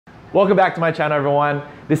Welcome back to my channel, everyone.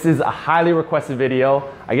 This is a highly requested video.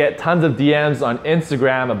 I get tons of DMs on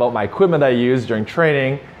Instagram about my equipment that I use during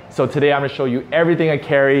training. So today I'm gonna show you everything I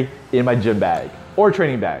carry in my gym bag or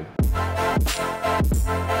training bag.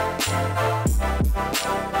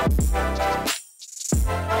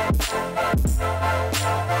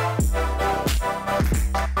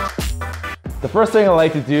 The first thing I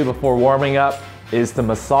like to do before warming up is to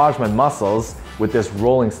massage my muscles with this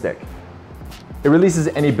rolling stick. It releases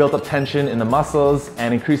any built-up tension in the muscles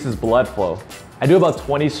and increases blood flow. I do about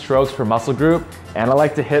 20 strokes per muscle group, and I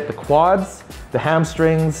like to hit the quads, the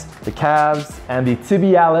hamstrings, the calves, and the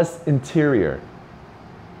tibialis interior.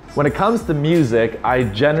 When it comes to music, I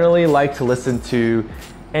generally like to listen to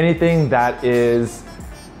anything that is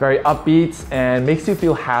very upbeat and makes you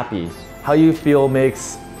feel happy. How you feel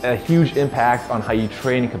makes a huge impact on how you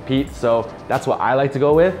train and compete, so that's what I like to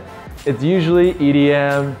go with. It's usually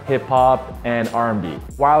EDM, hip hop, and R&B.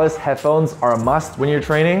 Wireless headphones are a must when you're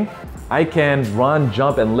training. I can run,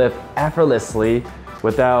 jump, and lift effortlessly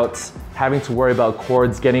without having to worry about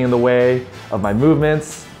cords getting in the way of my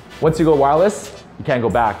movements. Once you go wireless, you can't go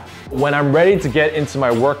back. When I'm ready to get into my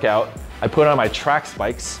workout, I put on my track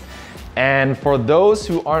spikes. And for those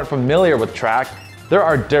who aren't familiar with track, there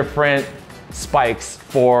are different spikes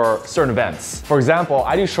for certain events. For example,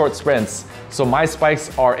 I do short sprints, so my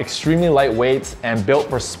spikes are extremely lightweight and built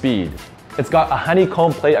for speed. It's got a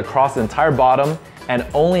honeycomb plate across the entire bottom and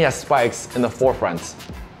only has spikes in the forefront.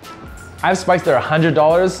 I have spikes that are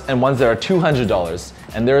 $100 and ones that are $200,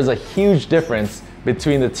 and there is a huge difference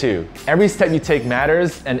between the two. Every step you take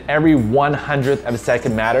matters, and every 100th of a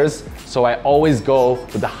second matters, so I always go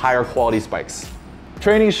with the higher quality spikes.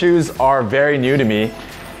 Training shoes are very new to me.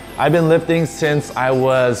 I've been lifting since I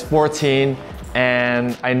was 14,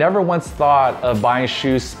 and I never once thought of buying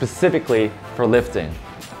shoes specifically for lifting.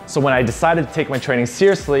 So when I decided to take my training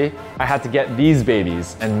seriously, I had to get these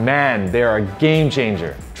babies, and man, they are a game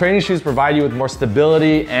changer. Training shoes provide you with more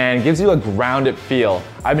stability and gives you a grounded feel.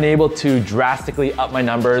 I've been able to drastically up my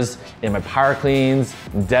numbers in my power cleans,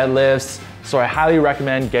 deadlifts, so I highly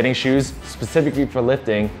recommend getting shoes specifically for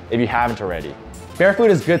lifting if you haven't already.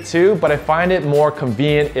 Barefoot is good too, but I find it more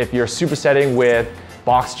convenient if you're supersetting with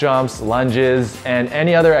box jumps, lunges, and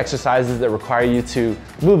any other exercises that require you to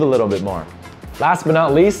move a little bit more. Last but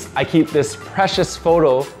not least, I keep this precious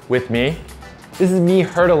photo with me. This is me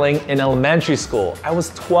hurdling in elementary school. I was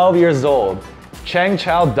 12 years old. Chang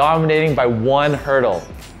Chow dominating by one hurdle.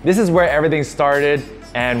 This is where everything started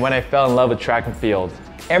and when I fell in love with track and field.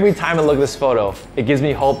 Every time I look at this photo, it gives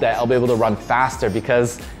me hope that I'll be able to run faster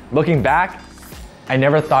because looking back, I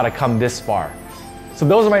never thought I'd come this far. So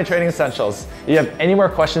those are my training essentials. If you have any more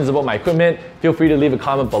questions about my equipment, feel free to leave a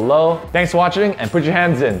comment below. Thanks for watching and put your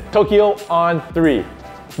hands in. TOKYO on 3.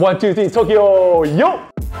 1, 2, 3, TOKYO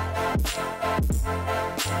YO!